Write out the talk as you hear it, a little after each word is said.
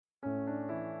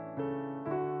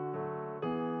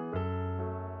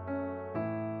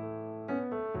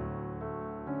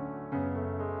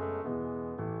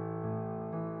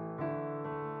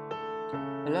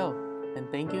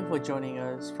Thank you for joining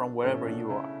us from wherever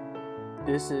you are.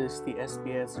 This is the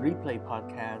SBS Replay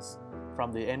Podcast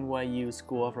from the NYU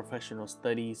School of Professional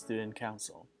Studies Student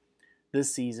Council.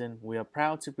 This season, we are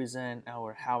proud to present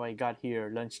our How I Got Here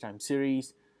Lunchtime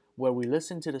series, where we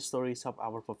listen to the stories of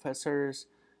our professors,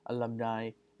 alumni,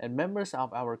 and members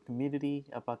of our community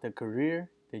about their career,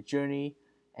 their journey,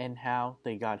 and how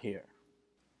they got here.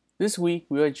 This week,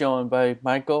 we are joined by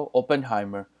Michael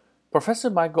Oppenheimer. Professor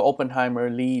Michael Oppenheimer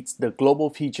leads the Global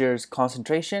Features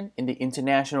concentration in the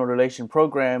International Relations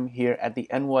program here at the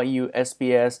NYU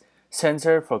SBS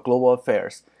Center for Global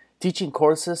Affairs, teaching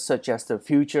courses such as the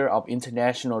future of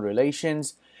international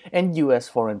relations and U.S.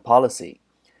 foreign policy.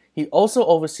 He also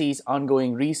oversees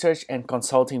ongoing research and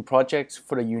consulting projects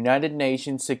for the United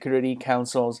Nations Security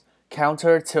Council's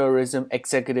Counter-Terrorism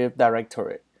Executive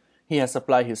Directorate. He has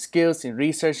applied his skills in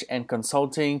research and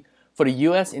consulting for the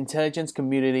U.S. intelligence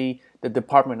community, the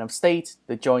Department of State,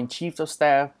 the Joint Chiefs of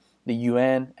Staff, the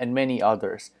UN, and many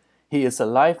others. He is a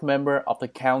life member of the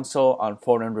Council on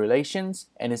Foreign Relations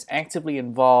and is actively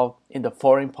involved in the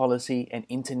foreign policy and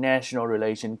international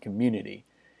relations community.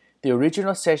 The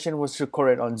original session was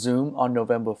recorded on Zoom on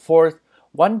November 4th,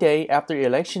 one day after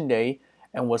Election Day,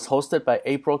 and was hosted by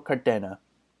April Cardena.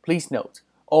 Please note,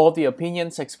 all the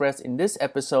opinions expressed in this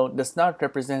episode does not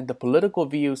represent the political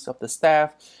views of the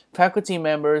staff, faculty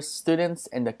members, students,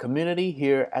 and the community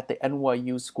here at the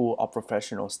NYU School of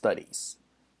Professional Studies.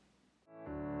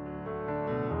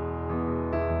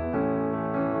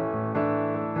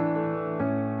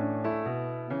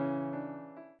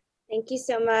 Thank you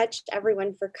so much,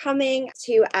 everyone, for coming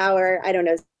to our,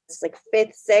 it's like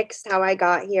fifth, sixth, How I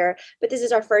Got Here, but this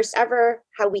is our first ever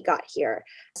How We Got Here.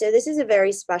 So this is a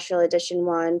very special edition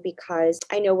one because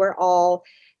I know we're all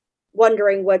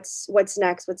wondering what's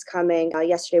next, what's coming.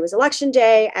 Yesterday was election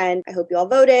day, and I hope you all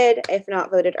voted. If not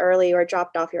voted early or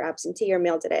dropped off your absentee or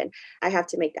mailed it in, I have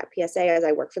to make that PSA as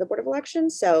I work for the Board of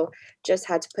Elections, so just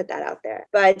had to put that out there.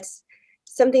 But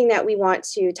something that we want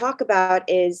to talk about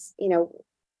is,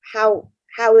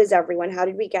 how is everyone? How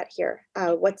did we get here?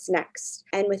 What's next?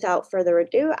 And without further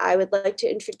ado, I would like to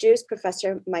introduce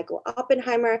Professor Michael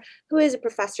Oppenheimer, who is a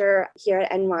professor here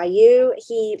at NYU.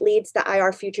 He leads the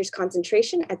IR Futures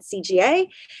concentration at CGA.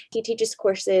 He teaches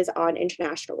courses on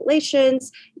international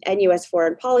relations and U.S.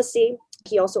 foreign policy.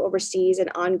 He also oversees an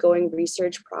ongoing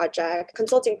research project,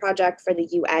 consulting project for the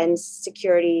UN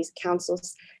Security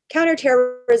Council's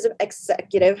Counterterrorism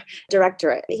Executive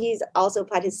Directorate. He's also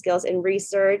applied his skills in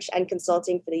research and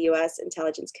consulting for the U.S.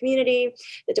 intelligence community,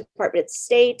 the Department of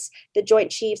State, the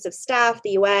Joint Chiefs of Staff,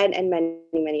 the UN, and many,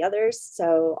 many others.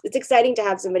 So it's exciting to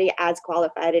have somebody as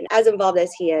qualified and as involved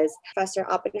as he is. Professor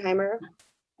Oppenheimer,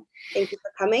 thank you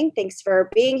for coming. Thanks for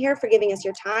being here, for giving us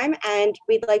your time. And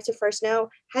we'd like to first know,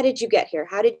 how did you get here?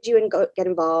 How did you get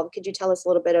involved? Could you tell us a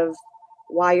little bit of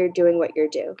why you're doing what you're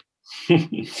doing?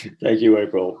 Thank you,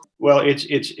 April. Well,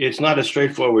 it's not a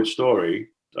straightforward story.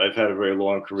 I've had a very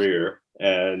long career,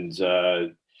 and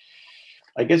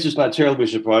I guess it's not terribly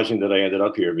surprising that I ended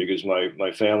up here because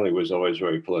my family was always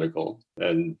very political,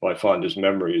 and my fondest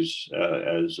memories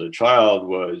as a child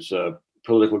was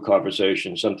political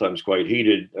conversation, sometimes quite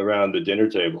heated, around the dinner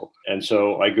table. And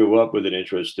so I grew up with an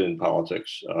interest in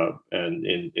politics and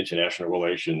in international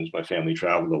relations. My family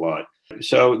traveled a lot.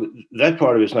 So that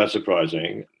part of it is not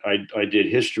surprising. I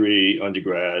did history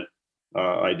undergrad.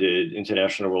 I did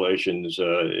international relations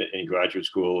in graduate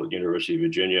school at University of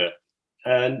Virginia.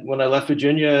 And when I left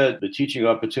Virginia, the teaching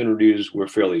opportunities were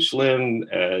fairly slim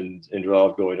and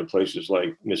involved going to places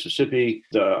like Mississippi.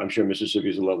 I'm sure Mississippi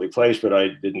is a lovely place, but I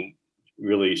didn't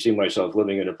really see myself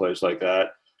living in a place like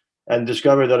that, and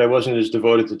discovered that I wasn't as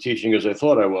devoted to teaching as I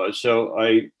thought I was. So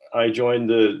I joined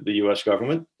the US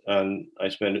government, and I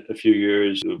spent a few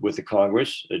years with the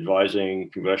Congress advising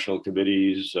congressional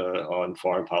committees on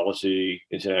foreign policy,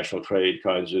 international trade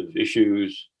kinds of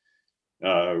issues,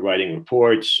 writing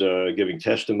reports, giving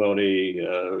testimony,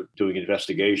 doing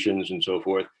investigations, and so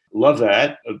forth. Love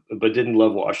that, but didn't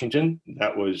love Washington.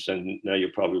 That was, and now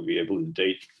you'll probably be able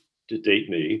to date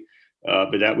me.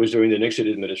 But that was during the Nixon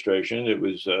administration. It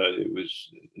was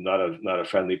not a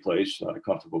friendly place, not a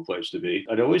comfortable place to be.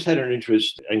 I'd always had an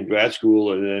interest in grad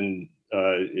school and then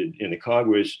in the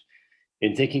Congress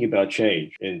in thinking about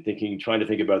change and trying to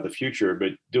think about the future,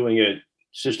 but doing it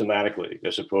systematically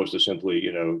as opposed to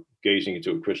simply, gazing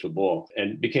into a crystal ball.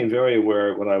 And became very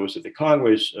aware when I was at the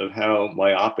Congress of how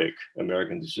myopic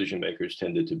American decision makers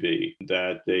tended to be,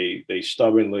 that they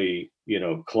stubbornly,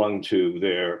 clung to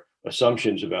their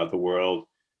assumptions about the world,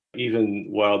 even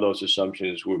while those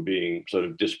assumptions were being sort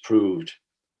of disproved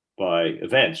by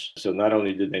events. So not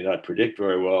only did they not predict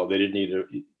very well, they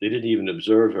didn't even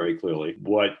observe very clearly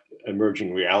what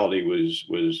emerging reality was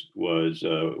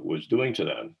doing to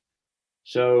them.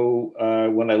 So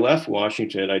when I left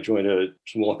Washington, I joined a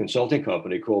small consulting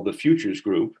company called the Futures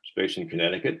Group. It's based in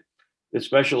Connecticut. That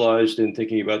specialized in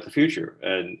thinking about the future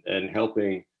and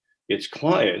helping its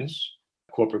clients,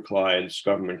 corporate clients,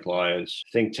 government clients,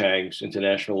 think tanks,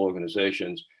 international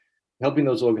organizations, helping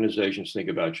those organizations think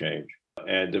about change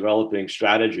and developing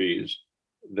strategies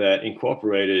that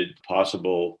incorporated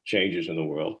possible changes in the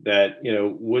world that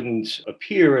wouldn't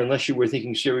appear unless you were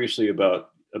thinking seriously about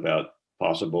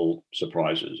possible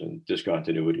surprises and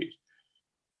discontinuities.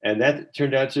 And that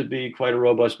turned out to be quite a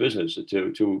robust business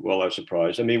to our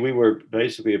surprise. I mean, we were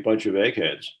basically a bunch of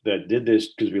eggheads that did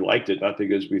this because we liked it, not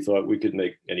because we thought we could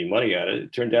make any money at it.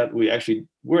 It turned out we actually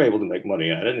were able to make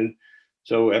money at it. And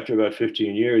so after about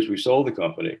 15 years, we sold the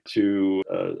company to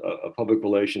a public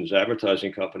relations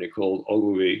advertising company called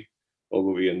Ogilvy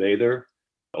and Mather.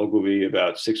 Ogilvy,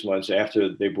 about 6 months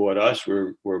after they bought us,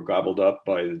 were gobbled up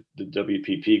by the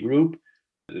WPP Group,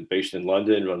 based in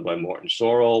London, run by Morton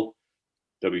Sorrell.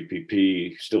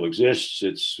 WPP still exists.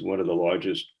 It's one of the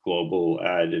largest global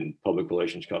ad and public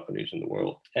relations companies in the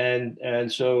world. And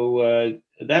so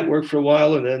that worked for a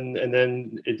while, and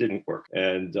then it didn't work.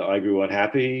 And I grew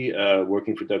unhappy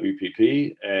working for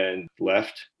WPP and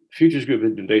left. Futures Group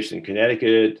had been based in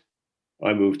Connecticut.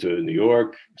 I moved to New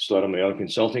York, started my own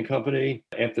consulting company,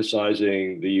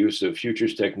 emphasizing the use of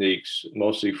futures techniques,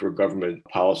 mostly for government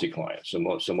policy clients.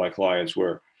 So my clients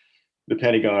were the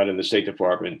Pentagon and the State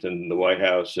Department and the White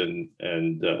House and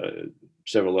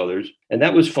several others. And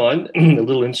that was fun, a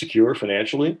little insecure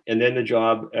financially. And then the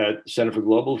job at the Center for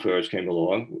Global Affairs came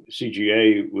along.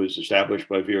 CGA was established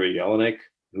by Vera Jelinek,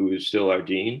 who is still our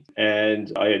dean. And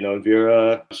I had known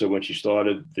Vera. So when she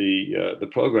started the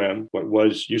program,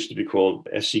 what used to be called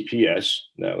SCPS,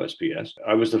 now SPS,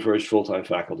 I was the first full-time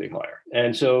faculty hire.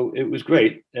 And so it was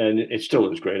great. And it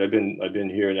still is great. I've been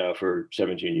here now for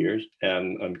 17 years,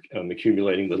 and I'm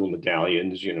accumulating little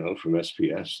medallions, from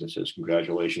SPS that says,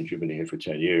 congratulations, you've been here for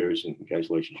 10 years, and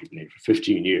congratulations, you've been here for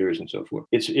 15 years, and so forth.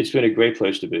 It's been a great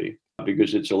place to be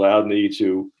because it's allowed me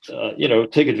to,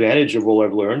 take advantage of all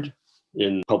I've learned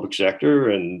in public sector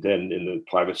and then in the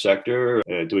private sector,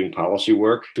 doing policy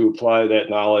work, to apply that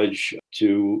knowledge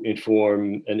to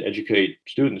inform and educate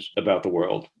students about the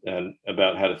world and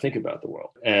about how to think about the world.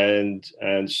 And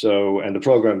the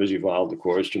program has evolved, of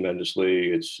course, tremendously.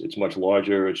 It's much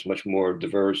larger, it's much more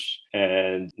diverse.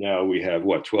 And now we have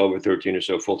 12 or 13 or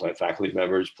so full-time faculty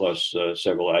members, plus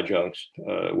several adjuncts,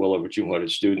 well over 200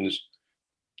 students,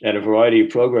 and a variety of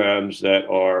programs that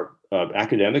are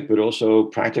academic, but also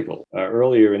practical.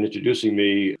 Earlier in introducing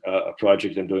me, a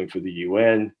project I'm doing for the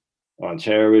UN on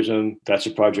terrorism, that's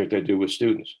a project I do with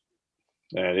students.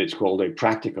 And it's called a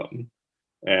practicum.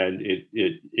 And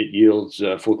it yields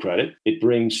full credit. It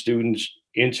brings students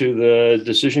into the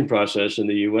decision process in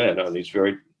the UN on these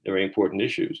very, very important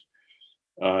issues.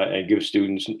 And gives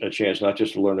students a chance not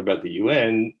just to learn about the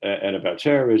UN and about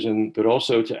terrorism, but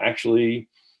also to actually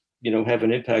have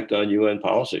an impact on UN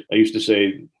policy. I used to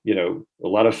say, a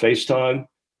lot of FaceTime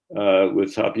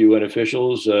with top UN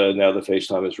officials. Now the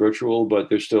FaceTime is virtual, but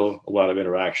there's still a lot of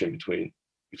interaction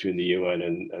between the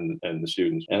UN and the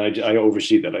students. And I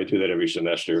oversee that. I do that every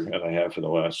semester, and I have for the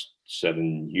last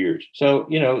 7 years. So,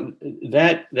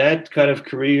 that kind of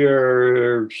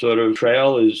career sort of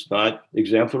trail is not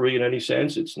exemplary in any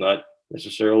sense. It's not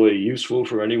necessarily useful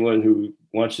for anyone who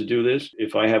wants to do this.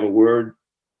 If I have a word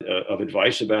of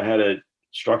advice about how to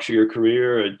structure your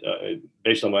career,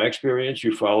 based on my experience,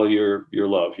 you follow your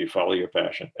love, you follow your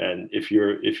passion. And if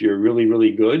you're really,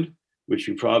 really good, which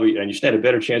you stand a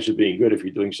better chance of being good if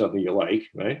you're doing something you like,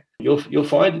 right? You'll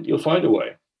find a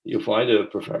way. You'll find a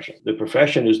profession. The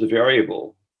profession is the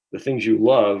variable. The things you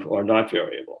love are not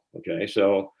variable. Okay,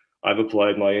 so I've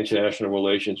applied my international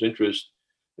relations interest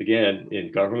again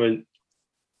in government,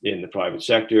 in the private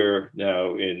sector,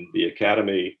 now in the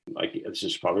academy. This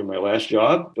is probably my last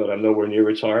job, but I'm nowhere near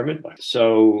retirement.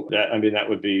 So that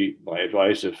would be my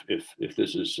advice if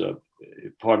this is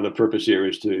part of the purpose here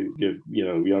is to give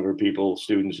younger people,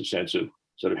 students, a sense of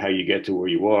sort of how you get to where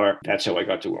you are. That's how I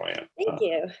got to where I am. Thank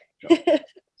you.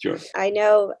 Sure. I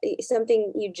know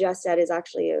something you just said is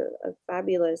actually a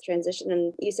fabulous transition.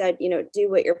 And you said, do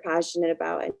what you're passionate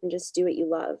about and just do what you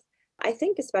love. I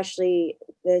think especially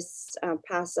this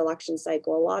past election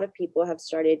cycle, a lot of people have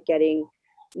started getting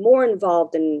more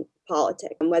involved in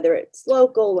politics, whether it's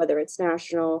local, whether it's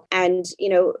national. And,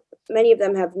 many of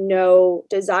them have no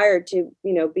desire to,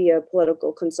 be a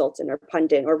political consultant or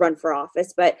pundit or run for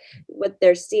office, but what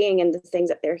they're seeing and the things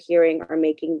that they're hearing are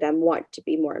making them want to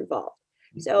be more involved.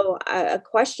 So a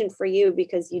question for you,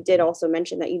 because you did also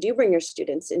mention that you do bring your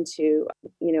students into,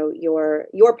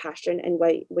 your passion and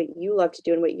what you love to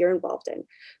do and what you're involved in.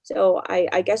 So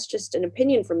I guess just an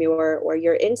opinion from you or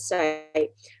your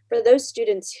insight for those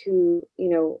students who,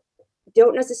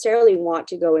 don't necessarily want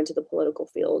to go into the political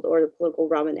field or the political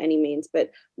realm in any means, but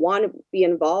want to be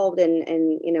involved in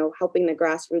helping the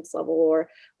grassroots level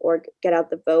or get out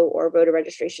the vote or voter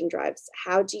registration drives.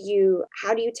 How do you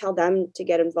tell them to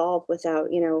get involved without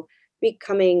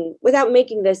without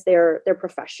making this their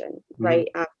profession, right?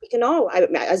 We can all,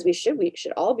 as we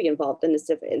should all be involved in the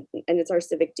civic, and it's our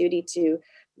civic duty to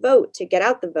vote, to get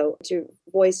out the vote, to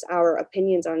voice our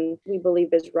opinions on we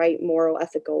believe is right, moral,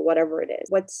 ethical, whatever it is.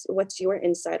 What's your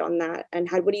insight on that, and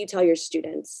what do you tell your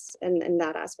students in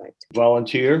that aspect?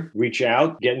 Volunteer, reach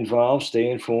out, get involved, stay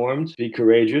informed, be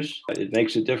courageous. It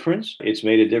makes a difference. It's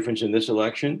made a difference in this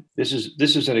election. This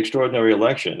is an extraordinary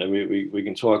election. I mean, we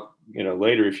can talk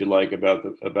later if you like about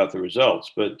the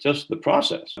results, but just the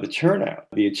process, the turnout,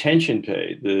 the attention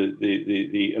paid,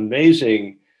 the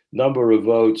amazing number of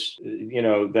votes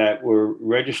that were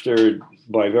registered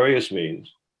by various means,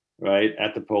 right,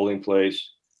 at the polling place,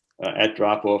 at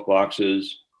drop-off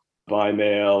boxes, by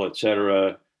mail,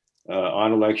 etc.,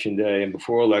 on election day and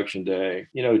before election day.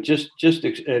 Just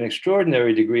an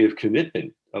extraordinary degree of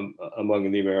commitment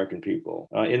among the American people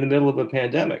in the middle of a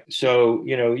pandemic. So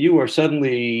you are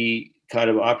suddenly kind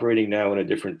of operating now in a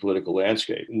different political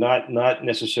landscape, not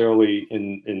necessarily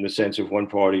in the sense of one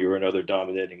party or another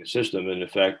dominating a system. And in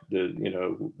fact,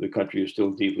 the country is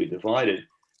still deeply divided,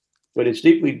 but it's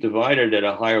deeply divided at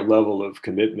a higher level of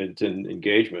commitment and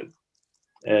engagement.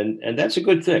 And that's a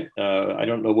good thing. I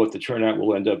don't know what the turnout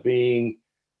will end up being.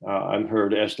 I've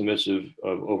heard estimates of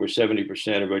over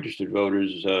 70% of registered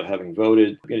voters having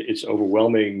voted. It's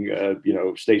overwhelming.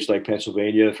 States like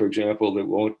Pennsylvania, for example, that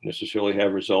won't necessarily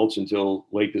have results until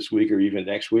late this week or even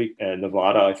next week. And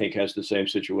Nevada, I think, has the same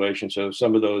situation. So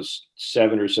some of those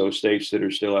 7 or so states that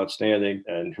are still outstanding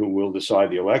and who will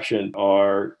decide the election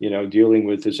are, dealing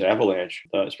with this avalanche,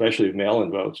 especially of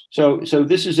mail-in votes. So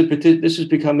this is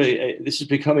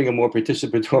becoming a more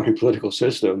participatory political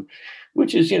system,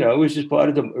 which is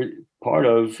part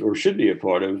of or should be a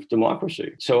part of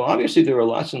democracy. So obviously there are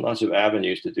lots and lots of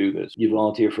avenues to do this. You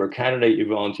volunteer for a candidate, you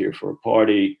volunteer for a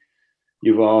party,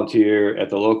 you volunteer at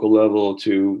the local level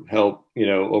to help,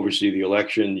 oversee the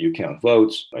election, you count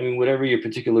votes. I mean, whatever your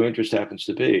particular interest happens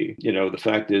to be, the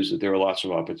fact is that there are lots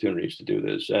of opportunities to do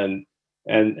this. And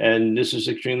this is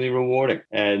extremely rewarding.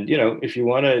 And, if you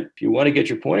want to get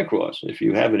your point across, if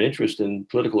you have an interest in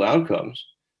political outcomes,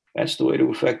 that's the way to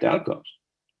affect outcomes,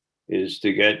 is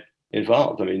to get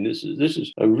involved. I mean, this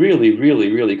is a really,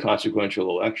 really, really consequential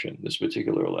election, this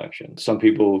particular election. Some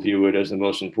people view it as the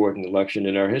most important election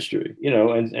in our history,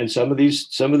 and some of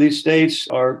these states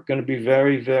are going to be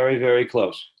very, very, very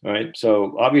close, right?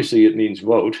 So obviously it means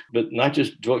vote, but not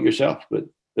just vote yourself, but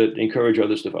encourage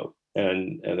others to vote.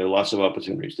 And there are lots of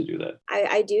opportunities to do that.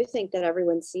 I do think that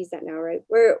everyone sees that now, right?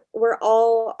 We're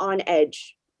all on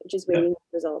edge, just waiting for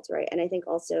results, right? And I think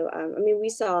also, we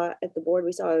saw at the board,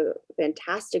 we saw a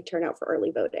fantastic turnout for early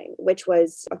voting, which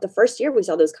was the first year we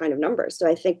saw those kind of numbers. So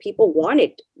I think people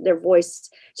wanted their voice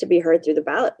to be heard through the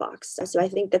ballot box. So I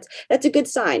think that's a good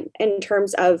sign in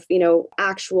terms of,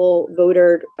 actual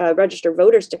registered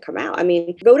voters to come out. I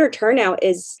mean, voter turnout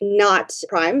is not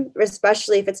prime,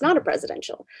 especially if it's not a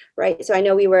presidential, right? So I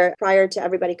know we were, prior to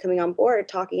everybody coming on board,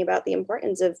 talking about the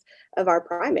importance of our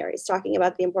primaries, talking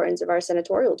about the importance of our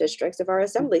senatorial districts, of our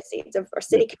assembly seats, of our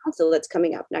city council that's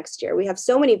coming up next year. We have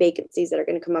so many vacancies that are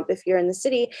going to come up if you're in the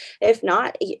city. If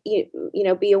not,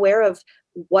 be aware of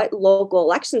what local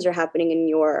elections are happening in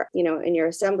your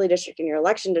assembly district, in your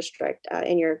election district,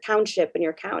 in your township, in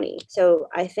your county. So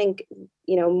I think,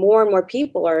 more and more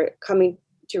people are coming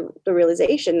to the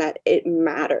realization that it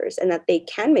matters and that they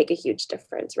can make a huge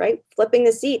difference, right? Flipping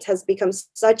the seats has become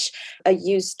such a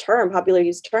popular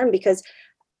used term, because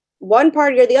one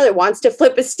party or the other wants to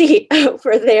flip a seat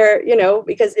for their,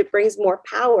 because it brings more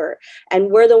power,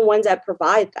 and we're the ones that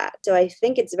provide that. So I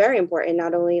think it's very important,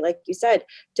 not only, like you said,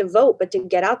 to vote, but to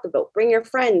get out the vote. Bring your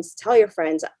friends, tell your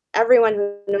friends. Everyone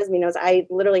who knows me knows I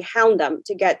literally hound them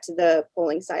to get to the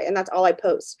polling site, and that's all I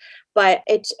post. But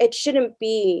it shouldn't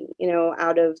be,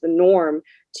 out of the norm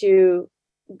to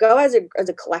go as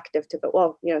a collective to vote.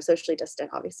 Well, socially distant,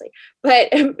 obviously,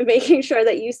 but making sure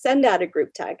that you send out a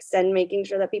group text and making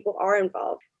sure that people are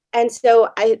involved. And so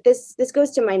this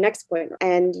goes to my next point,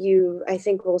 and I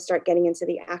think we'll start getting into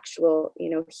the actual,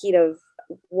 heat of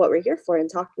what we're here for and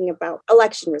talking about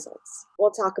election results.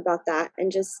 We'll talk about that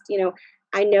and just,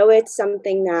 I know it's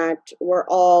something that we're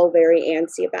all very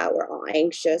antsy about. We're all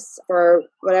anxious for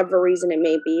whatever reason it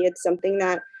may be. It's something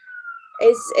that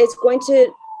is going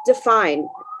to define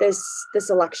this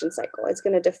election cycle. It's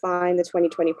going to define the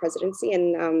 2020 presidency.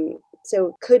 And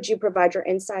so could you provide your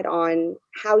insight on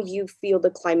how you feel the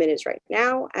climate is right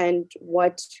now and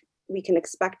what we can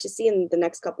expect to see in the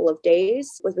next couple of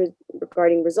days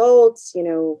regarding results,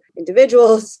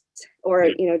 individuals, or,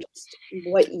 just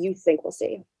what you think we'll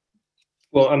see?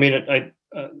 Well, I mean, I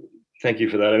thank you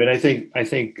for that. I mean, I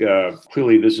think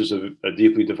clearly this is a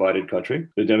deeply divided country.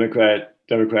 The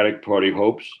Democratic Party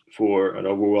hopes for an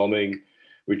overwhelming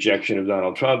rejection of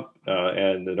Donald Trump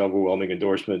and an overwhelming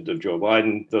endorsement of Joe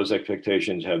Biden. Those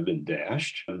expectations have been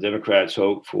dashed. The Democrats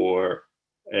hope for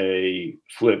a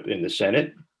flip in the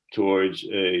Senate towards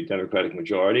a Democratic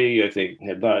majority. I think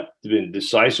have not been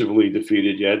decisively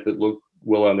defeated yet, but look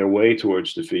well on their way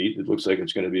towards defeat. It looks like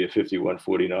it's going to be a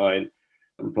 51-49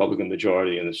 Republican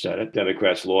majority in the Senate.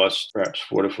 Democrats lost perhaps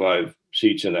 4 to 5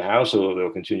 seats in the House, although they'll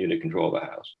continue to control the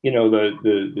House.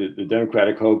 The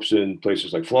Democratic hopes in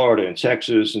places like Florida and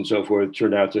Texas and so forth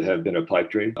turned out to have been a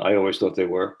pipe dream. I always thought they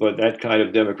were. But that kind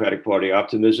of Democratic Party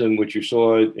optimism, which you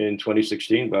saw in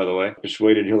 2016, by the way,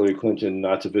 persuaded Hillary Clinton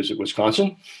not to visit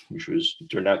Wisconsin, which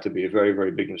turned out to be a very,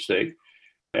 very big mistake,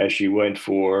 as she went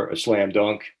for a slam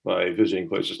dunk by visiting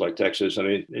places like Texas. I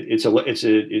mean, it's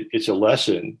a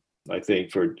lesson, I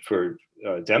think, for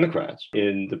Democrats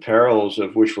in the perils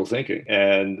of wishful thinking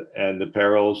and the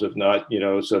perils of not,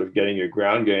 sort of getting your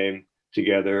ground game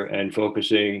together and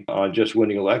focusing on just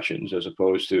winning elections as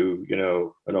opposed to,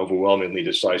 an overwhelmingly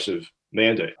decisive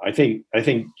mandate. I think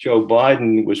Joe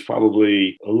Biden was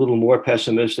probably a little more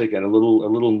pessimistic and a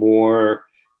little more,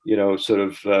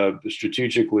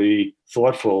 strategically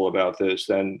thoughtful about this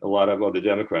than a lot of other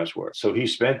Democrats were. So he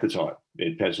spent the time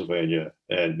in Pennsylvania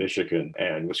and Michigan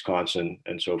and Wisconsin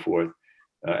and so forth,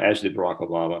 as did Barack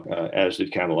Obama, as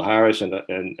did Kamala Harris. And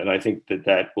I think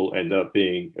that will end up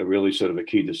being a really sort of a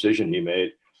key decision he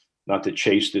made, not to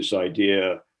chase this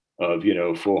idea of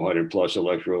 400 plus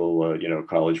electoral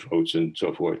college votes and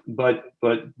so forth, but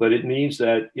it means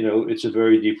that it's a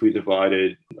very deeply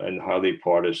divided and highly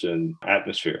partisan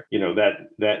atmosphere.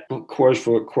 That calls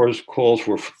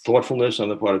for thoughtfulness on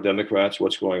the part of Democrats.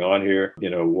 What's going on here?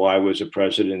 Why was a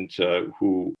president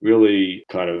who really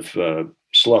kind of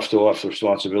sloughed off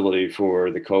responsibility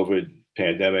for the COVID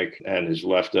pandemic and has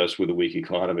left us with a weak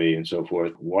economy and so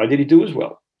forth? Why did he do as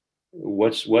well?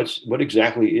 What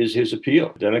exactly is his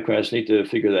appeal? Democrats need to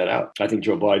figure that out. I think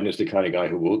Joe Biden is the kind of guy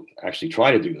who will actually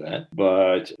try to do that,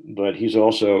 but he's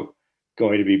also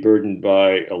going to be burdened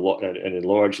by an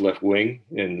enlarged left wing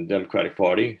in the Democratic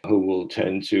Party who will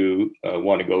tend to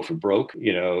want to go for broke,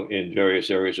 in various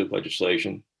areas of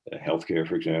legislation. Healthcare,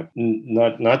 for example.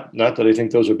 Not that I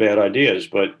think those are bad ideas,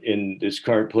 but in this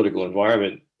current political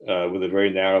environment, with a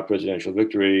very narrow presidential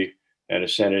victory and a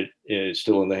Senate is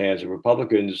still in the hands of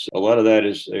Republicans, a lot of that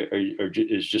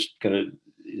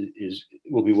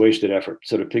will be wasted effort.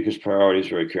 So to pick his priorities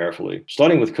very carefully,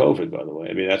 starting with COVID, by the way.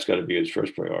 I mean, that's got to be his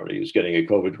first priority, is getting a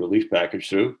COVID relief package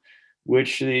through,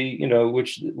 which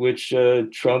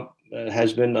Trump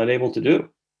has been unable to do.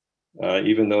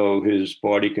 Even though his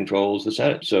party controls the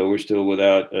Senate. So we're still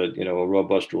without,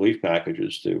 robust relief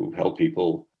packages to help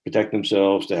people protect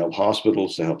themselves, to help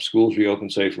hospitals, to help schools reopen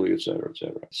safely, et cetera, et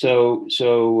cetera. So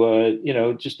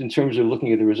just in terms of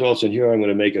looking at the results, and here I'm going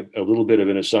to make a little bit of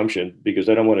an assumption because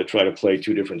I don't want to try to play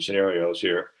two different scenarios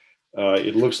here.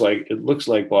 It looks like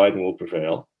Biden will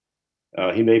prevail.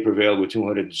 He may prevail with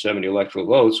 270 electoral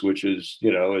votes, which is,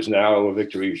 as narrow a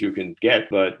victory as you can get.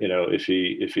 But if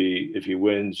he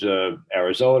wins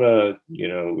Arizona,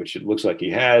 which it looks like he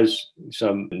has,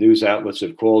 some news outlets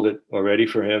have called it already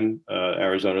for him.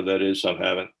 Arizona, that is, some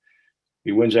haven't.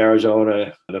 He wins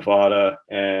Arizona, Nevada,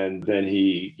 and then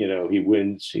he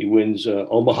wins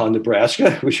Omaha,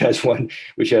 Nebraska, which has one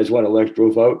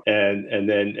electoral vote, and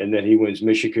then he wins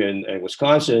Michigan and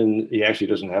Wisconsin. He actually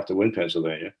doesn't have to win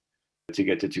Pennsylvania to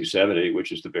get to 270,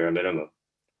 which is the bare minimum.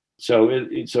 So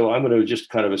I'm going to just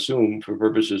kind of assume, for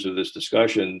purposes of this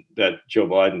discussion, that Joe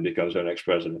Biden becomes our next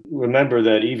president. Remember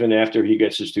that even after he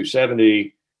gets his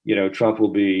 270, Trump will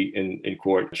be in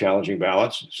court challenging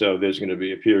ballots. So there's going to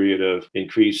be a period of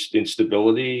increased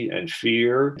instability and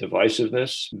fear,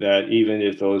 divisiveness, that even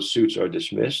if those suits are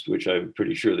dismissed, which I'm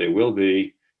pretty sure they will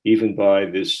be, even by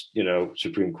this,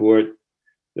 Supreme Court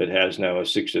that has now a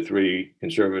 6-3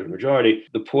 conservative majority,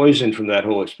 the poison from that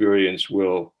whole experience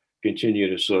will continue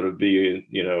to sort of be,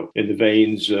 in the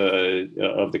veins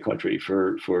of the country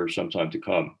for some time to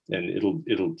come, and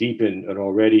it'll deepen an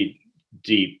already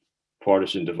deep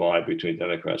partisan divide between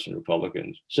Democrats and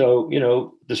Republicans. So,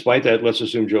 despite that, let's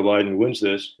assume Joe Biden wins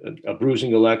this, a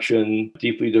bruising election,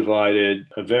 deeply divided,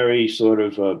 a very sort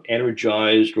of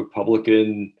energized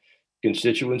Republican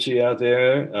constituency out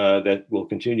there that will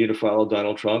continue to follow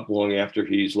Donald Trump long after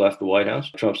he's left the White House.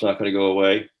 Trump's not going to go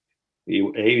away.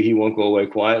 He won't go away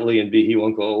quietly, and B, he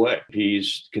won't go away. He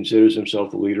considers himself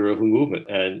the leader of a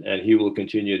movement, and he will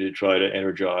continue to try to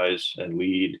energize and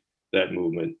lead that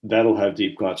movement. That'll have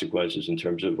deep consequences in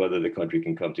terms of whether the country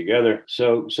can come together.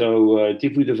 So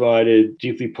deeply divided,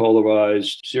 deeply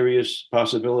polarized, serious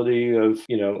possibility of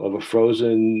a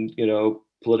frozen,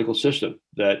 political system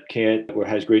that can't or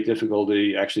has great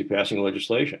difficulty actually passing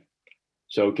legislation.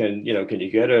 So can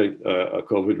you get a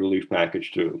COVID relief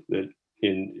package through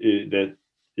that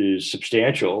is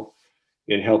substantial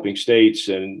in helping states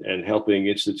and helping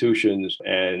institutions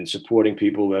and supporting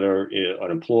people that are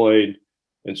unemployed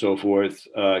and so forth?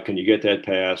 Can you get that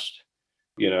passed?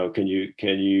 Can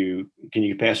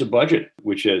you pass a budget,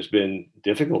 which has been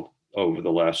difficult over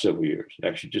the last several years?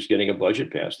 Actually, just getting a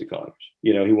budget passed the Congress.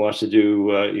 He wants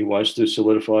to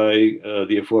solidify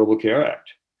the Affordable Care Act.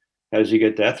 How does he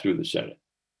get that through the Senate?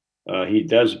 He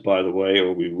does, by the way,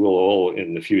 or we will all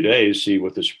in a few days see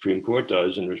what the Supreme Court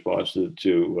does in response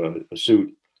to a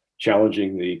suit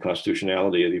challenging the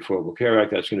constitutionality of the Affordable Care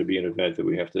Act. That's going to be an event that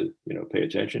we have to pay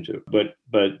attention to. But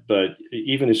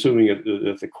even assuming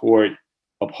that the court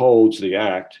upholds the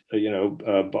act,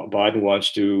 Biden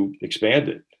wants to expand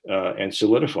it and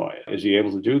solidify it. Is he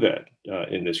able to do that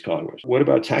in this Congress? What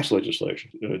about tax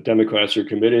legislation? Democrats are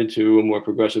committed to a more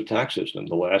progressive tax system.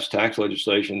 The last tax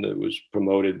legislation that was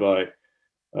promoted by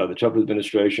the Trump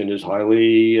administration is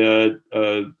highly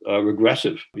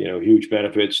regressive. Huge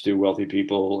benefits to wealthy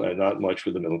people and not much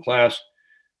for the middle class.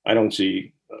 I don't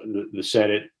see the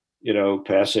Senate,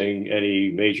 passing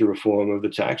any major reform of the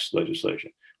tax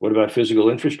legislation. What about physical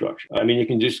infrastructure? I mean, you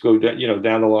can just go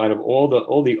down the line of all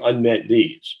the unmet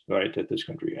needs, right, that this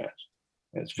country has.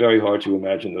 And it's very hard to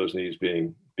imagine those needs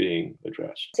being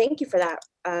addressed. Thank you for that,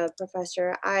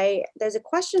 Professor. There's a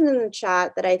question in the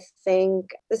chat that I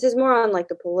think this is more on like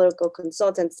the political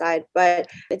consultant side, but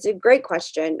it's a great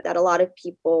question that a lot of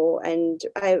people, and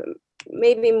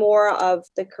maybe more of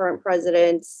the current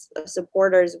president's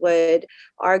supporters would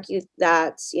argue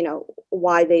that,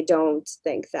 why they don't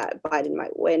think that Biden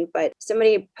might win. But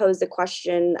somebody posed the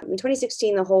question, in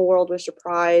 2016, the whole world was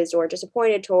surprised or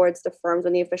disappointed towards the firms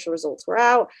when the official results were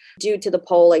out due to the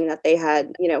polling that they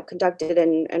had, conducted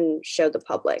and showed the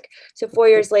public. So 4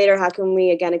 years later, how can we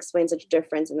again explain such a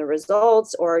difference in the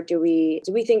results? Or do we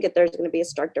think that there's going to be a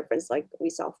stark difference like we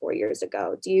saw 4 years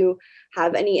ago? Do you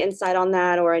have any insight on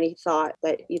that or any thought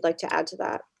that you'd like to add to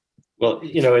that? Well,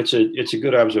 it's a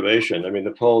good observation. I mean,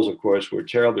 the polls, of course, were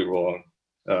terribly wrong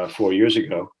 4 years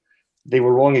ago. They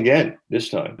were wrong again this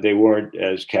time. They weren't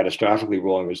as catastrophically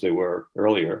wrong as they were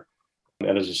earlier.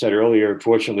 And as I said earlier,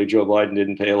 fortunately, Joe Biden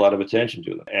didn't pay a lot of attention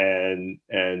to them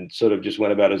and sort of just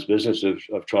went about his business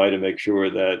of trying to make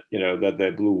sure that,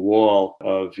 that blue wall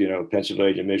of,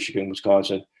 Pennsylvania, Michigan,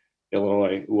 Wisconsin,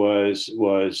 Illinois was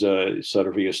sort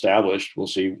of reestablished. We'll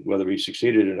see whether he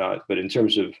succeeded or not. But in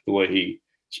terms of the way he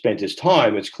spent his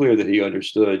time, it's clear that he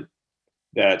understood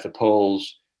that the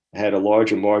polls had a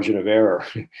larger margin of error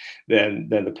than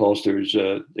the pollsters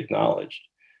acknowledged.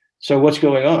 So what's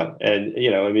going on? And,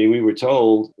 we were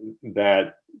told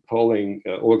that polling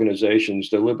organizations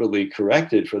deliberately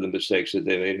corrected for the mistakes that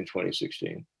they made in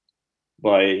 2016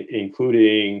 by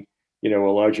including, a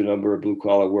larger number of blue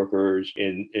collar workers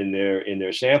in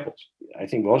their samples. I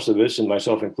think most of us, and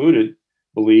myself included,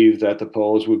 believe that the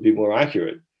polls would be more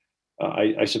accurate.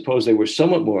 I suppose they were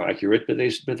somewhat more accurate, but they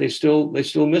still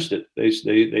missed it.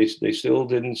 They still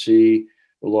didn't see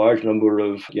a large number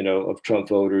of Trump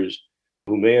voters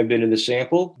who may have been in the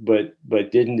sample, but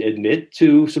didn't admit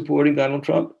to supporting Donald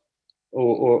Trump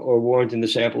or weren't in the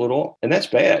sample at all. And that's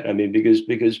bad. I mean,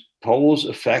 because polls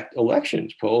affect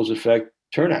elections, polls affect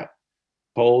turnout,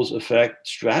 polls affect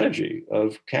strategy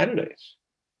of candidates.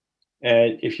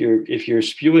 And if you're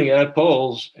spewing out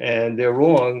polls and they're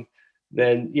wrong,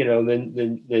 then you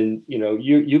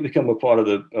become a part of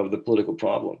the political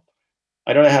problem.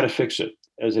 I don't know how to fix it.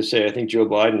 As I say, I think Joe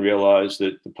Biden realized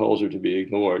that the polls are to be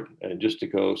ignored and just to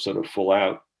go sort of full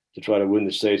out to try to win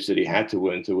the states that he had to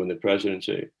win the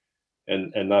presidency,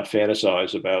 and not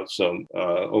fantasize about some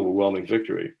overwhelming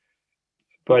victory.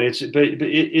 But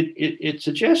it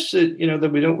suggests that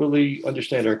that we don't really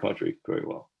understand our country very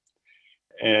well,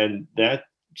 and that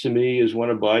to me is one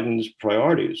of Biden's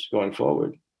priorities going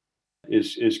forward.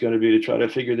 is going to be to try to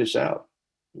figure this out.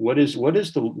 What is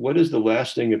the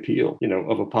lasting appeal,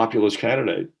 of a populist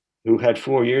candidate who had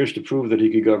 4 years to prove that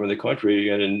he could govern the country,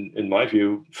 and in my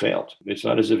view, failed. It's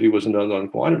not as if he was an unknown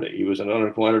quantity. He was an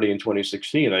unknown quantity in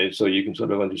 2016. So you can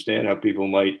sort of understand how people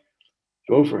might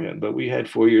vote for him. But we had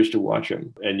 4 years to watch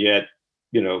him, and yet,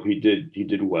 he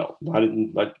did well. Not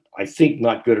I think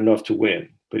not good enough to win,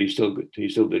 but he still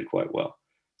did quite well.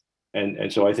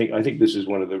 And so I think this is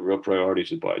one of the real priorities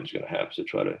that Biden's going to have, is to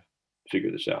try to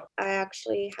figure this out. I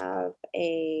actually have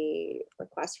a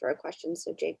request for a question.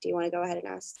 So Jake, do you want to go ahead and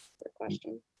ask the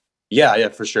question? Yeah,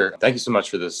 for sure. Thank you so much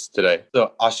for this today.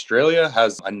 So Australia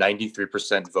has a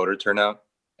 93% voter turnout,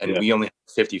 and we only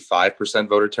have 55%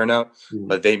 voter turnout,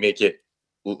 but they make it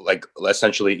like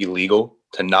essentially illegal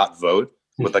to not vote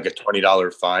with like a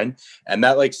 $20 fine. And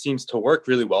that like seems to work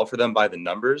really well for them by the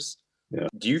numbers. Yeah.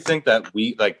 Do you think that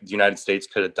we, like the United States,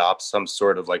 could adopt some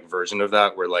sort of like version of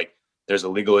that where like there's a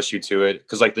legal issue to it?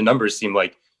 Because like the numbers seem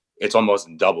like it's almost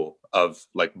double of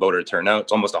like voter turnout.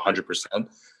 It's almost 100%.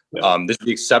 Yeah. There's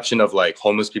the exception of like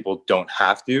homeless people don't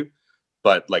have to,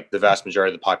 but like the vast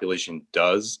majority of the population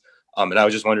does. And I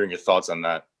was just wondering your thoughts on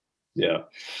that. Yeah.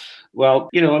 Well,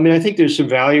 I think there's some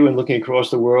value in looking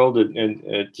across the world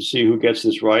and to see who gets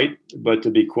this right, but to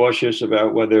be cautious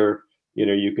about whether,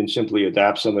 you can simply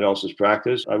adapt someone else's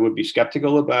practice. I would be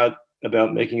skeptical about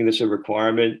making this a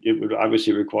requirement. It would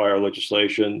obviously require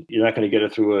legislation. You're not going to get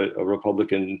it through a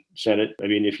Republican Senate. I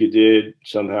mean, if you did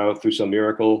somehow through some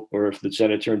miracle, or if the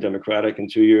Senate turned Democratic in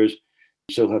 2 years,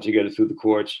 you still have to get it through the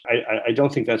courts. I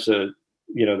don't think that's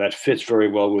that fits very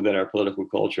well within our political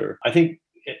culture. I think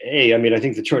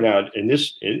the turnout in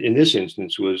this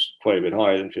instance was quite a bit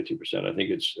higher than 50%. I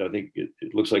think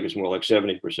it looks like it's more like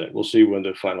 70%. We'll see when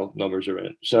the final numbers are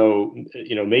in. So,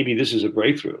 maybe this is a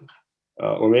breakthrough.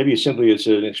 Or maybe simply it's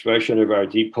an expression of our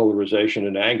deep polarization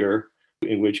and anger,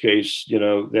 in which case,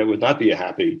 that would not be a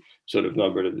happy sort of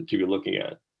number to be looking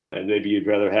at. And maybe you'd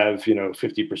rather have,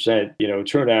 50%,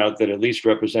 turnout that at least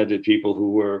represented people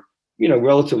who were,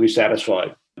 relatively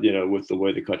satisfied, with the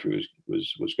way the country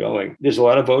was going. There's a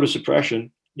lot of voter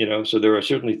suppression, so there are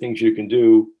certainly things you can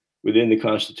do within the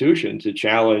Constitution to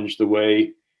challenge the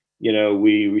way,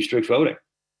 we restrict voting,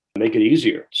 make it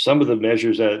easier. Some of the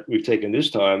measures that we've taken this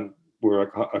time were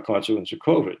a consequence of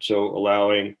COVID. So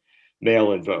allowing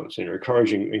mail-in votes and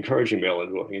encouraging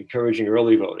mail-in voting, encouraging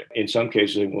early voting. In some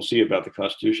cases, and we'll see about the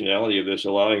constitutionality of this,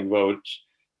 allowing votes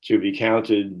to be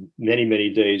counted many,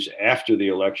 many days after the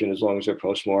election, as long as they're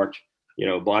postmarked,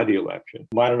 by the election.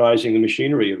 Modernizing the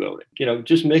machinery of voting,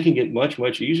 just making it much,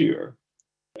 much easier.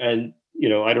 And,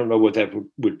 I don't know what that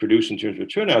would produce in terms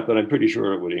of turnout, but I'm pretty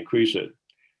sure it would increase it.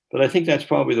 But I think that's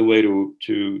probably the way to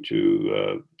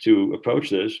approach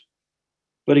this.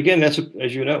 But again, that's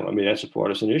a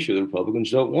partisan issue. The Republicans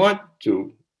don't want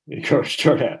to encourage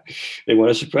turnout. They want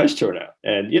to suppress turnout.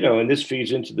 And, and this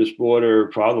feeds into this broader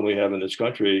problem we have in this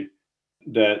country,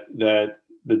 that the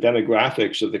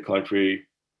demographics of the country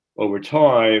over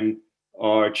time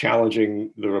are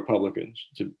challenging the Republicans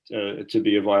to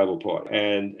be a viable party.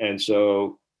 And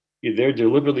so they're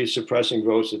deliberately suppressing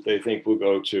votes that they think will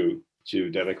go to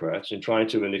Democrats, and trying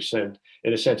to, in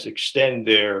a sense, extend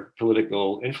their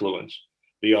political influence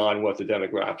beyond what the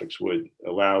demographics would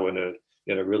allow in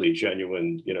a really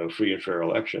genuine, free and fair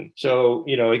election. So,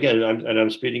 again, I'm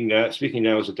speaking now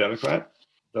as a Democrat.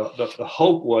 The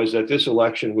hope was that this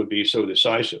election would be so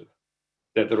decisive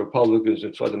that the Republicans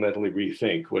would fundamentally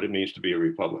rethink what it means to be a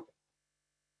Republican,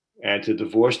 and to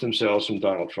divorce themselves from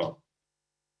Donald Trump,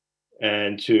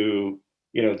 and to,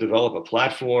 develop a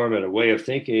platform and a way of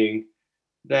thinking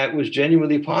that was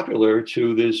genuinely popular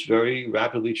to this very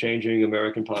rapidly changing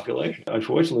American population.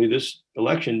 Unfortunately, this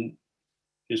election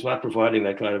is not providing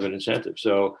that kind of an incentive.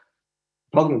 So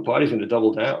the Republican Party is going to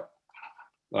double down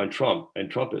on Trump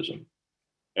and Trumpism,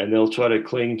 and they'll try to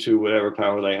cling to whatever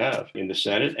power they have in the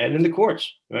Senate and in the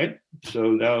courts, right?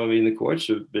 So now, the courts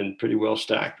have been pretty well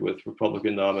stacked with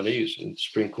Republican nominees in the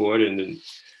Supreme Court and in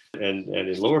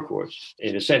lower courts.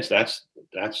 In a sense, that's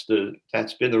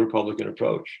been the Republican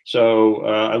approach. So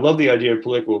I love the idea of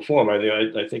political reform.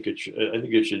 I think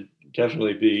it should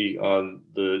definitely be on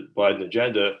the Biden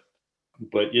agenda,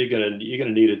 but you're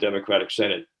gonna need a Democratic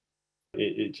Senate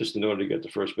just in order to get to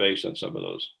first base on some of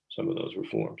those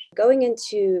reforms. Going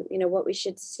into what we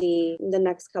should see in the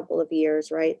next couple of years,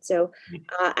 right? So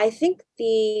I think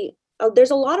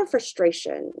there's a lot of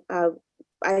frustration.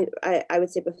 I would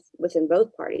say within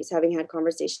both parties, having had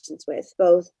conversations with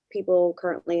both people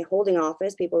currently holding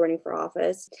office, people running for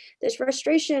office, there's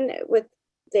frustration with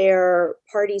their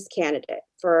party's candidate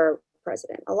for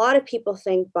president. A lot of people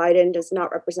think Biden does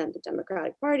not represent the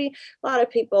Democratic Party. A lot of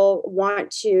people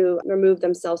want to remove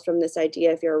themselves from this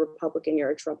idea. If you're a Republican,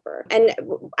 you're a Trumper. And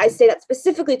I say that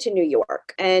specifically to New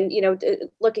York. And,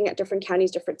 looking at different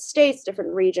counties, different states,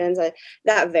 different regions,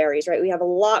 that varies, right? We have a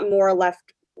lot more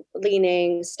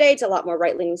left-leaning states, a lot more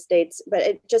right-leaning states,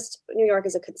 but New York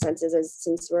is a consensus,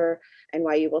 since we're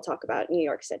NYU, we'll talk about New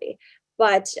York City.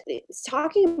 But it's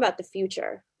talking about the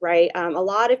future, right? A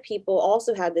lot of people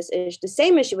also had the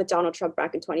same issue with Donald Trump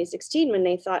back in 2016, when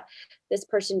they thought this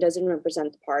person doesn't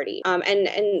represent the party.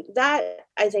 And that,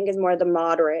 I think, is more the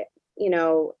moderate in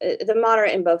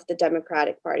both the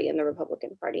Democratic Party and the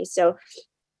Republican Party. So,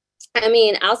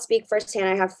 I'll speak firsthand.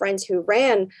 I have friends who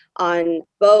ran on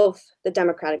both the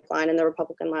Democratic line and the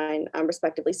Republican line,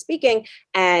 respectively speaking,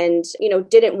 and,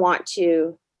 didn't want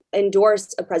to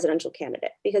endorse a presidential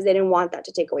candidate because they didn't want that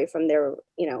to take away from their,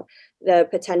 the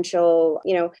potential,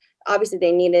 obviously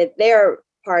they needed their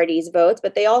party's votes,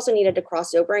 but they also needed to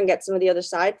cross over and get some of the other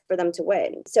side for them to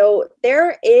win. So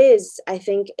there is, I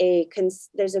think,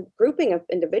 there's a grouping of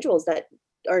individuals that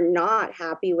are not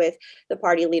happy with the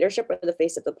party leadership or the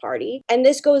face of the party. And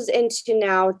this goes into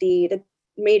now the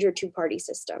major two-party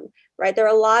system, right? There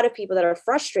are a lot of people that are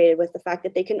frustrated with the fact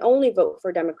that they can only vote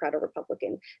for Democrat or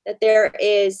Republican, that there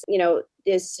is,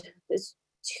 this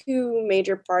two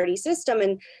major party system,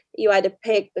 and you either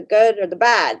pick the good or the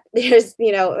bad. There's,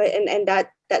 and that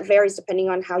varies depending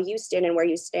on how you stand and where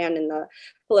you stand in the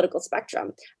political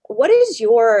spectrum. What is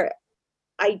your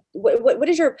what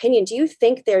is your opinion? Do you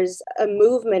think there's a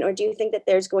movement, or do you think that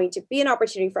there's going to be an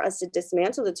opportunity for us to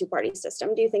dismantle the two-party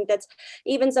system? Do you think that's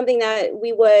even something that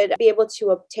we would be able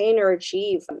to obtain or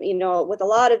achieve, with a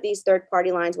lot of these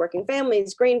third-party lines, Working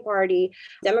Families, Green Party,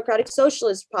 Democratic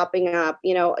Socialists popping up,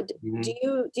 Mm-hmm.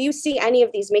 do you see any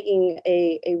of these making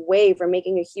a wave or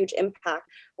making a huge impact,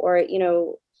 or,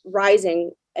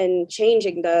 rising and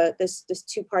changing this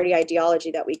two-party ideology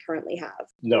that we currently have?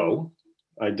 No,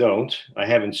 I don't. I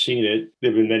haven't seen it.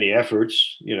 There have been many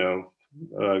efforts,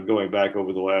 going back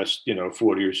over the last,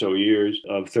 40 or so years,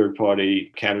 of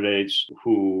third-party candidates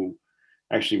who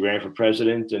actually ran for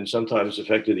president and sometimes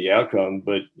affected the outcome,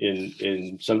 but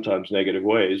in sometimes negative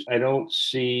ways. I don't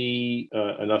see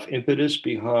enough impetus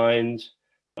behind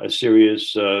a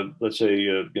serious, let's say,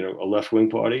 a left-wing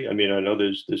party. I know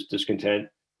there's this discontent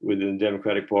within the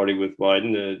Democratic Party with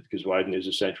Biden, because Biden is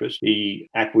a centrist. He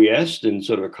acquiesced and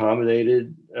sort of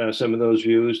accommodated some of those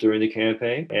views during the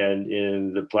campaign. And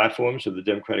in the platform, so the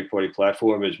Democratic Party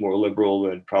platform is more liberal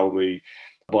than probably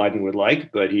Biden would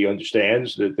like, but he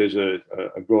understands that there's a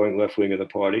growing left wing of the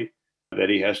party that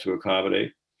he has to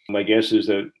accommodate. My guess is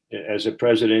that as a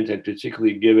president, and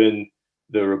particularly given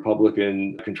the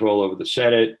Republican control over the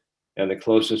Senate and the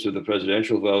closeness of the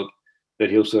presidential vote, that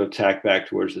he'll sort of tack back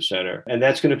towards the center. And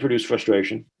that's going to produce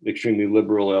frustration, extremely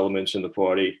liberal elements in the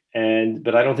party.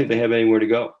 But I don't think they have anywhere to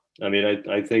go.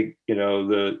 I think,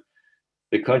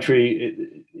 the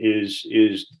country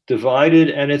is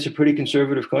divided, and it's a pretty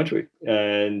conservative country.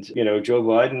 And, Joe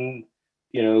Biden,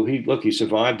 he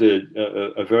survived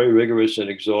a very rigorous and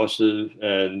exhaustive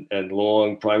and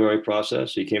long primary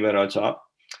process. He came out on top.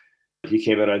 He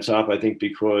came out on top, I think,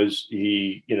 because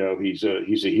he's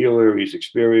a healer. He's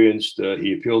experienced.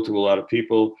 He appealed to a lot of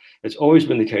people. It's always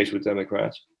been the case with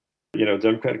Democrats.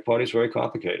 Democratic Party is very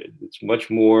complicated. It's much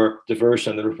more diverse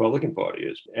than the Republican Party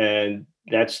is, and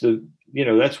that's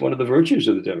one of the virtues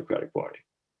of the Democratic Party,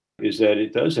 is that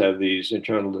it does have these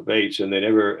internal debates, and they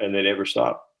never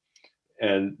stop,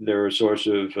 and they're a source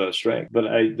of strength.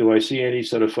 But do I see any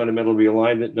sort of fundamental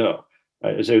realignment? No.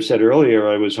 As I said earlier,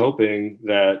 I was hoping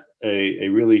that a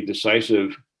really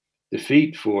decisive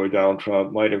defeat for Donald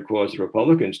Trump might have caused the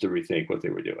Republicans to rethink what they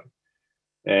were doing,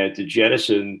 and to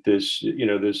jettison this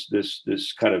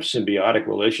kind of symbiotic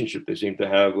relationship they seem to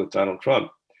have with Donald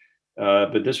Trump.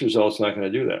 But this result's not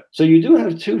going to do that. So you do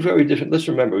have two very different. Let's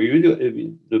remember,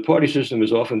 the party system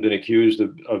has often been accused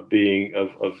of being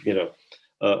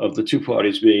of the two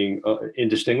parties being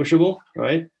indistinguishable,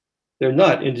 right? They're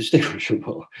not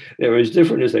indistinguishable. They're as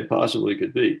different as they possibly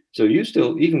could be. So you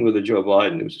still, even with a Joe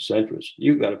Biden who's a centrist,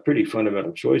 you've got a pretty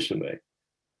fundamental choice to make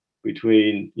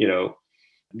between,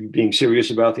 being serious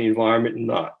about the environment and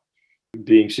not,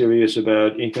 being serious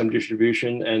about income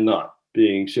distribution and not,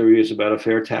 being serious about a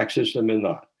fair tax system and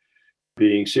not,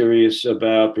 being serious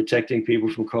about protecting people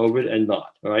from COVID and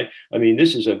not, all right?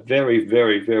 This is a very,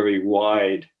 very, very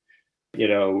wide,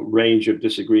 range of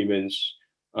disagreements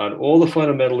on all the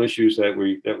fundamental issues that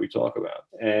we talk about.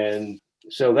 And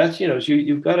so that's,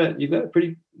 you've got a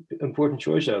pretty important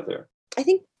choice out there. I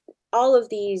think all of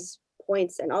these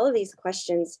points and all of these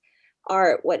questions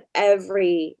are what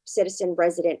every citizen,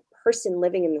 resident, person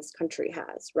living in this country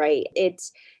has, right?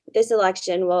 This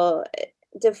election will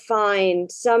define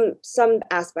some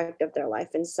aspect of their life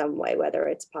in some way, whether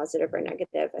it's positive or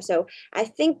negative. So I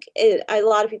think a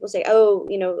lot of people say, oh,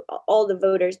 all the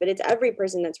voters, but it's every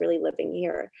person that's really living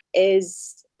here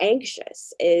is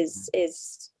anxious, is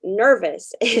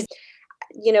nervous, is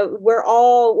we're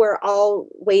all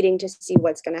waiting to see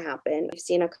what's going to happen. We've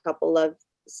seen a couple of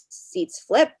seats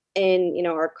flip in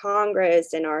our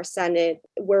Congress and our Senate.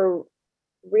 We're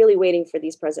really waiting for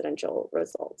these presidential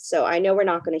results. So I know we're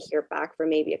not going to hear back for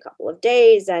maybe a couple of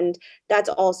days, and that's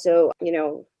also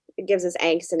it gives us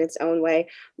angst in its own way.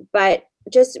 But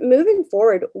just moving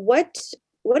forward, what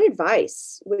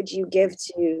advice would you give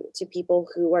to people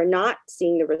who are not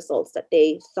seeing the results that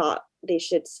they thought they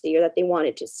should see or that they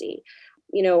wanted to see?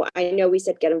 I know we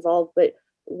said get involved, but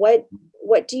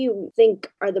what do you think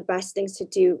are the best things to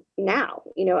do now?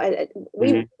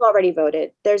 We've already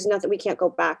voted. There's nothing, we can't go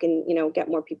back and get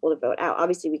more people to vote out.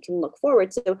 Obviously we can look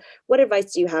forward. So what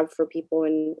advice do you have for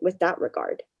people with that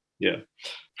regard? Yeah.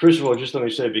 First of all, just let me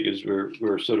say, because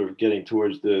we're sort of getting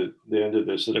towards the end of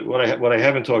this, that what I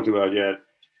haven't talked about yet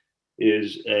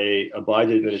is a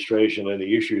Biden administration and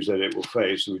the issues that it will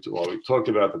face. We've talked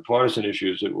about the partisan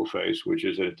issues it will face, which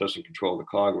is that it doesn't control the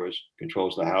Congress,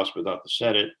 controls the House but not the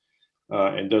Senate,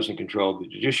 and doesn't control the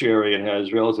judiciary, and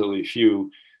has relatively few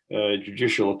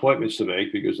judicial appointments to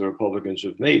make because the Republicans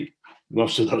have made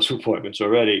most of those appointments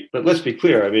already. But let's be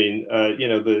clear. I mean,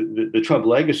 the Trump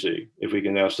legacy, if we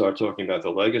can now start talking about the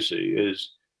legacy,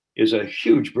 is a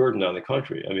huge burden on the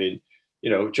country. I mean,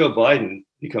 Joe Biden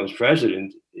becomes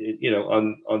president,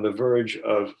 on the verge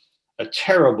of a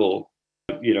terrible,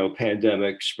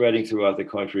 pandemic spreading throughout the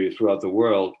country, throughout the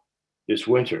world this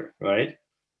winter, right?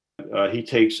 He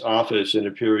takes office in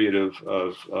a period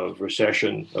of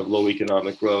recession, of low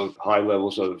economic growth, high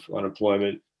levels of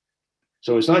unemployment.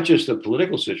 So it's not just the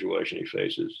political situation he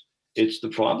faces, it's the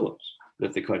problems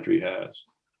that the country has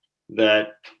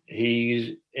that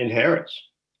he inherits.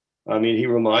 I mean, he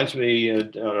reminds me,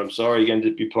 and I'm sorry again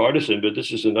to be partisan, but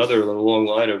this is another on the long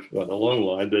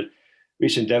line, but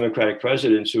recent Democratic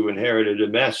presidents who inherited a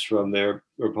mess from their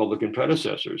Republican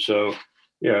predecessors. So,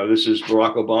 this is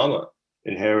Barack Obama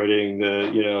inheriting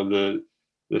the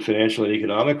financial and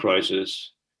economic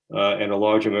crisis and a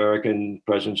large American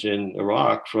presence in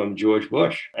Iraq from George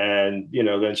Bush, and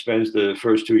then spends the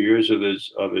first 2 years of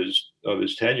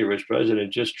his tenure as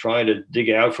president just trying to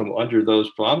dig out from under those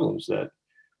problems that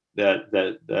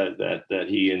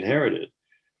he inherited.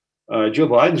 Joe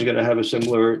Biden's going to have a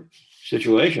similar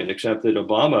situation, except that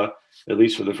Obama, at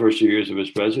least for the first 2 years of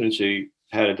his presidency,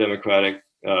 had a Democratic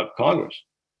Congress,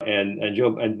 and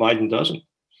Biden doesn't.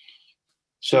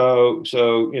 So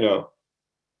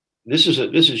this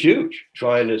is huge.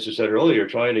 As I said earlier,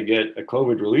 trying to get a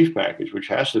COVID relief package, which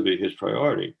has to be his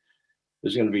priority,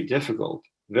 is going to be difficult,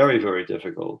 very, very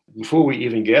difficult. Before we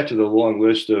even get to the long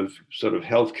list of sort of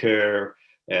healthcare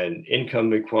and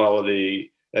income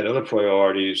equality and other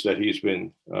priorities that he's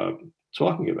been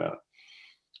talking about.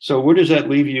 So where does that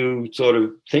leave you sort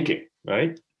of thinking,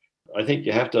 right? I think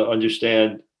you have to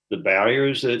understand the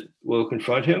barriers that will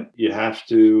confront him. You have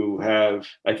to have,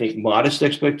 I think, modest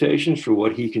expectations for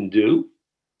what he can do,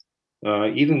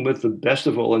 even with the best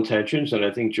of all intentions. And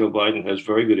I think Joe Biden has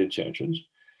very good intentions.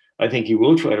 I think he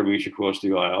will try to reach across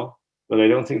the aisle, but I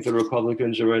don't think the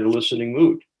Republicans are in a listening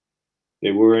mood.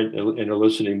 They were in a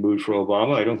listening mood for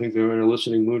Obama. I don't think they're in a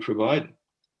listening mood for Biden.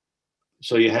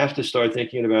 So you have to start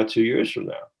thinking about 2 years from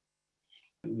now.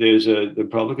 The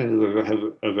Republicans have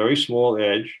a very small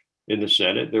edge in the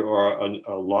Senate. There are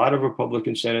a lot of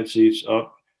Republican Senate seats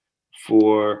up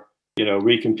for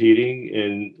recompeting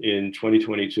in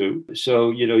 2022. So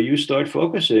you start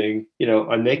focusing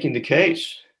on making the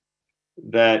case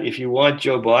that if you want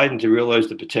Joe Biden to realize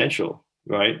the potential,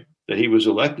 right, that he was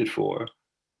elected for,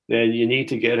 then you need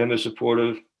to get him a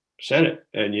supportive Senate,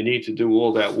 and you need to do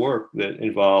all that work that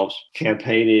involves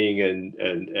campaigning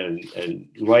and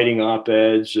writing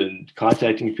op-eds and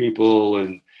contacting people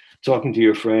and talking to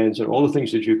your friends and all the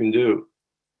things that you can do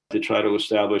to try to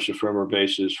establish a firmer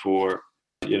basis for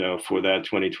that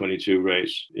 2022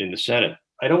 race in the Senate.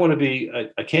 I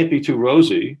can't be too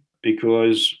rosy,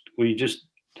 because we just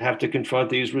have to confront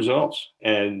these results.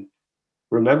 And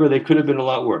remember, they could have been a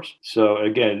lot worse. So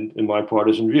again, in my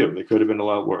partisan view, they could have been a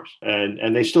lot worse.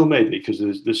 And they still may be, because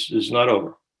this is not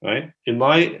over, right? In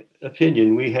my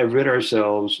opinion, we have rid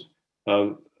ourselves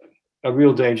of a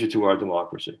real danger to our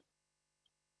democracy,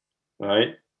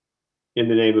 right? In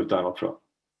the name of Donald Trump,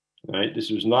 right?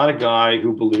 This was not a guy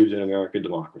who believed in American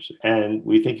democracy, and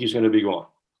we think he's going to be gone.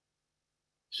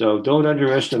 So don't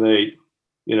underestimate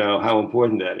how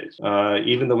important that is.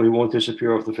 Even though we won't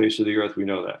disappear off the face of the earth, we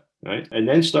know that, right? And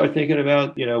then start thinking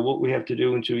about, what we have to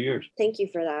do in 2 years. Thank you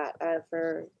for that,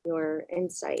 for your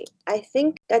insight. I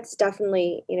think that's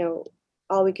definitely,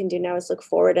 all we can do now is look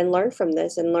forward and learn from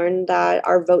this and learn that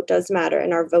our vote does matter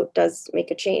and our vote does make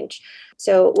a change.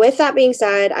 So with that being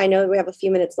said, I know we have a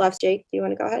few minutes left. Jake, do you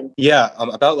want to go ahead? Yeah,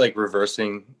 about like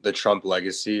reversing the Trump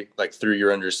legacy, like through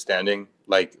your understanding,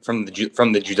 like from the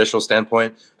judicial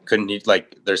standpoint, couldn't he,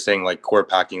 like they're saying like court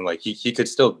packing, like he could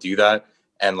still do that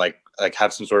and like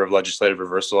have some sort of legislative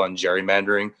reversal on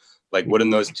gerrymandering. Like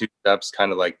wouldn't those two steps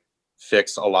kind of like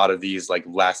fix a lot of these like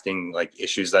lasting like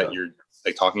issues that you're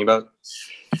like talking about?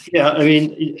 Yeah, I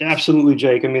mean, absolutely,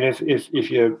 Jake. I mean,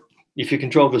 if you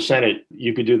control the Senate,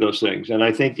 you could do those things. And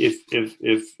I think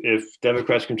if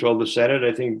Democrats control the Senate,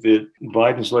 I think that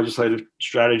Biden's legislative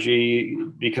strategy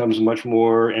becomes much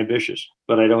more ambitious.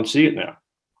 But I don't see it now.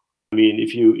 I mean,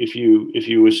 if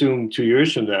you assume 2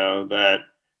 years from now that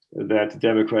the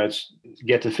Democrats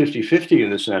get to 50-50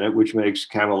 in the Senate, which makes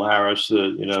Kamala Harris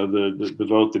the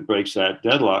vote that breaks that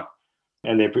deadlock,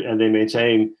 and they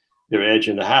maintain their edge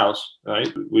in the House, right,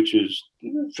 which is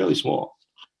fairly small.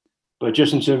 But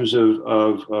just in terms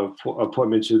of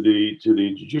appointment to the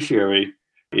judiciary,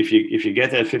 if you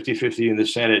get that 50-50 in the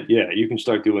Senate, yeah, you can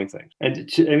start doing things. And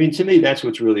to me, that's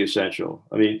what's really essential.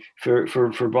 I mean, for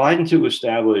Biden to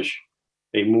establish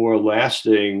a more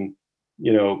lasting,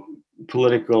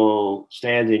 political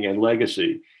standing and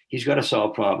legacy, he's got to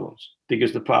solve problems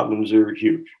because the problems are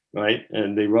huge, right?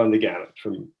 And they run the gamut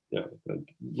from,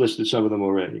 listed some of them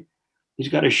already. He's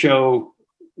got to show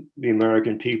the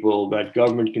American people that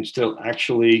government can still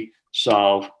actually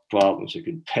solve problems. It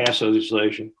can pass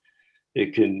legislation.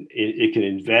 It can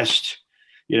invest,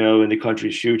 in the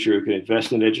country's future. It can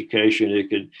invest in education. It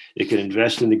can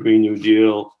invest in the Green New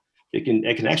Deal. It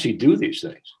can actually do these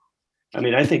things. I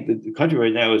mean, I think that the country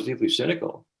right now is deeply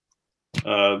cynical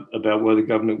about whether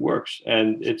government works,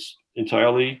 and it's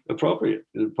entirely appropriate.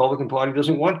 The Republican Party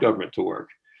doesn't want government to work.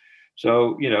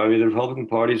 So, the Republican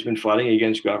Party has been fighting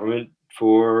against government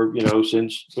for,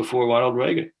 since before Ronald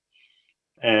Reagan.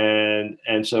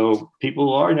 And so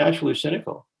people are naturally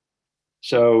cynical.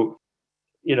 So,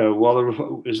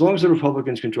 as long as the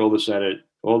Republicans control the Senate,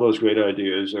 all those great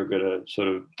ideas are going to sort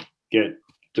of get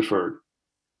deferred.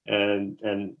 And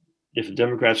if the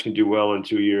Democrats can do well in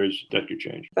 2 years, that could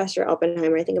change. Professor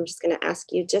Oppenheimer, I think I'm just going to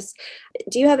ask you,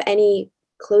 do you have any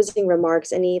closing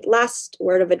remarks, any last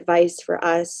word of advice for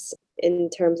us in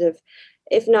terms of,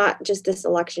 if not just this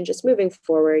election, just moving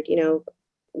forward,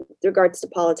 with regards to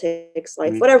politics,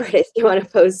 life, whatever it is you want to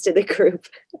pose to the group?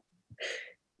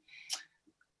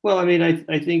 Well, I mean,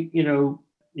 I think, you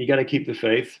got to keep the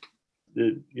faith.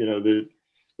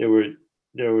 There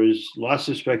was lots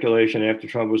of speculation after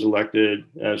Trump was elected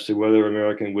as to whether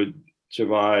American would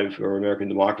survive or American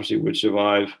democracy would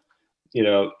survive,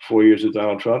 4 years of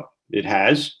Donald Trump. It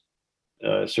has.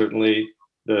 Certainly,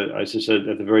 as I said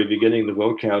at the very beginning, the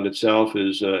vote count itself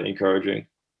is encouraging.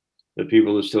 The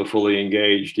people are still fully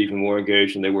engaged, even more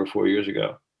engaged than they were 4 years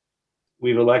ago.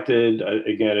 We've elected,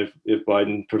 again, if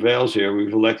Biden prevails here,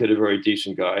 we've elected a very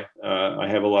decent guy. I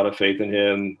have a lot of faith in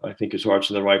him. I think his heart's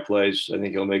in the right place. I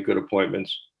think he'll make good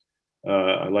appointments.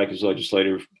 I like his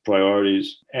legislative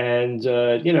priorities, and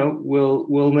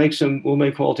we'll make progress.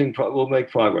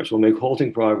 We'll make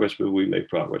halting progress, but we make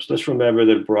progress. Let's remember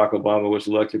that Barack Obama was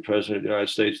elected president of the United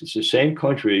States. It's the same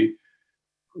country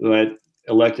that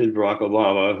elected Barack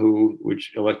Obama,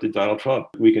 which elected Donald Trump.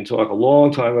 We can talk a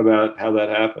long time about how that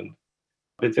happened,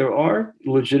 but there are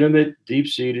legitimate,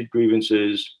 deep-seated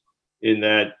grievances in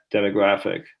that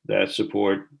demographic that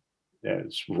supported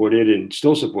and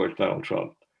still support Donald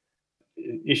Trump.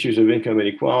 Issues of income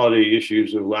inequality,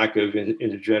 issues of lack of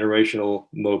intergenerational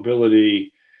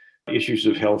mobility, issues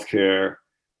of healthcare.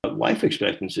 Life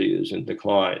expectancy is in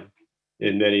decline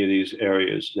in many of these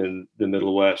areas in the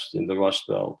Middle West, in the Rust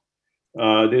Belt.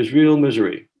 There's real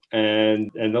misery, and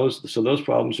those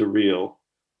problems are real,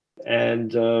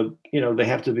 and they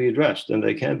have to be addressed, and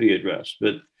they can be addressed.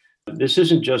 But this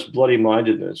isn't just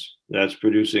bloody-mindedness that's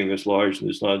producing this large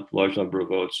number of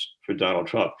votes for Donald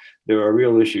Trump. There are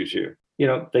real issues here.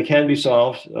 They can be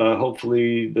solved.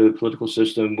 Hopefully, the political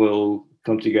system will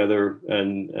come together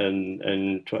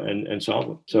and solve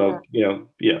them. So, yeah.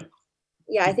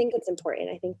 Yeah, I think it's important.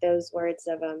 I think those words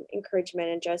of encouragement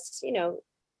and just,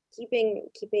 keeping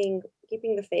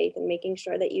the faith and making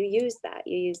sure that you use that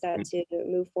to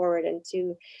move forward and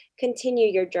to continue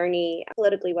your journey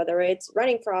politically, whether it's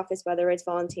running for office, whether it's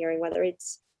volunteering, whether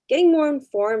it's getting more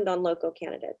informed on local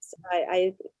candidates.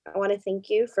 I want to thank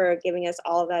you for giving us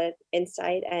all of that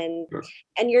insight and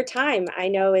your time. I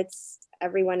know it's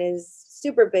everyone is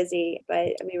super busy, but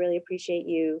we really appreciate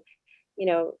you,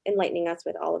 enlightening us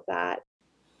with all of that.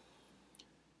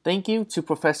 Thank you to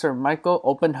Professor Michael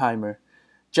Oppenheimer.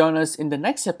 Join us in the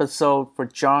next episode for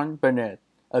John Burnett,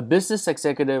 a business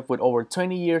executive with over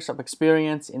 20 years of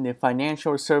experience in the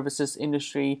financial services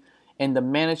industry and the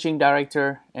managing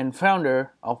director and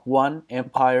founder of One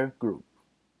Empire Group.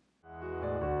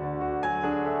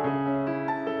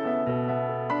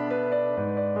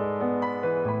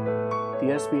 The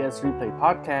SBS Replay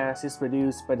podcast is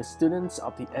produced by the students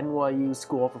of the NYU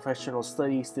School of Professional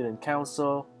Studies Student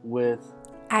Council with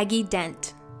Aggie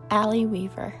Dent, Allie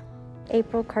Weaver,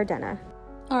 April Cardena,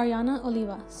 Ariana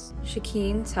Olivas,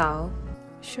 Shakeen Tao,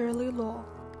 Shirley Law,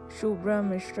 Shubhra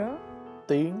Mishra,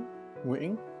 Ting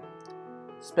Nguyen.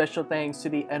 Special thanks to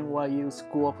the NYU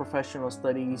School of Professional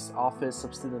Studies Office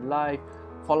of Student Life.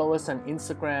 Follow us on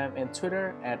Instagram and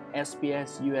Twitter at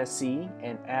SBSUSC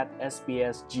and at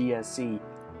SBSGSC.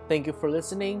 Thank you for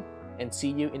listening and see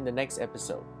you in the next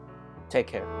episode. Take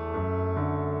care.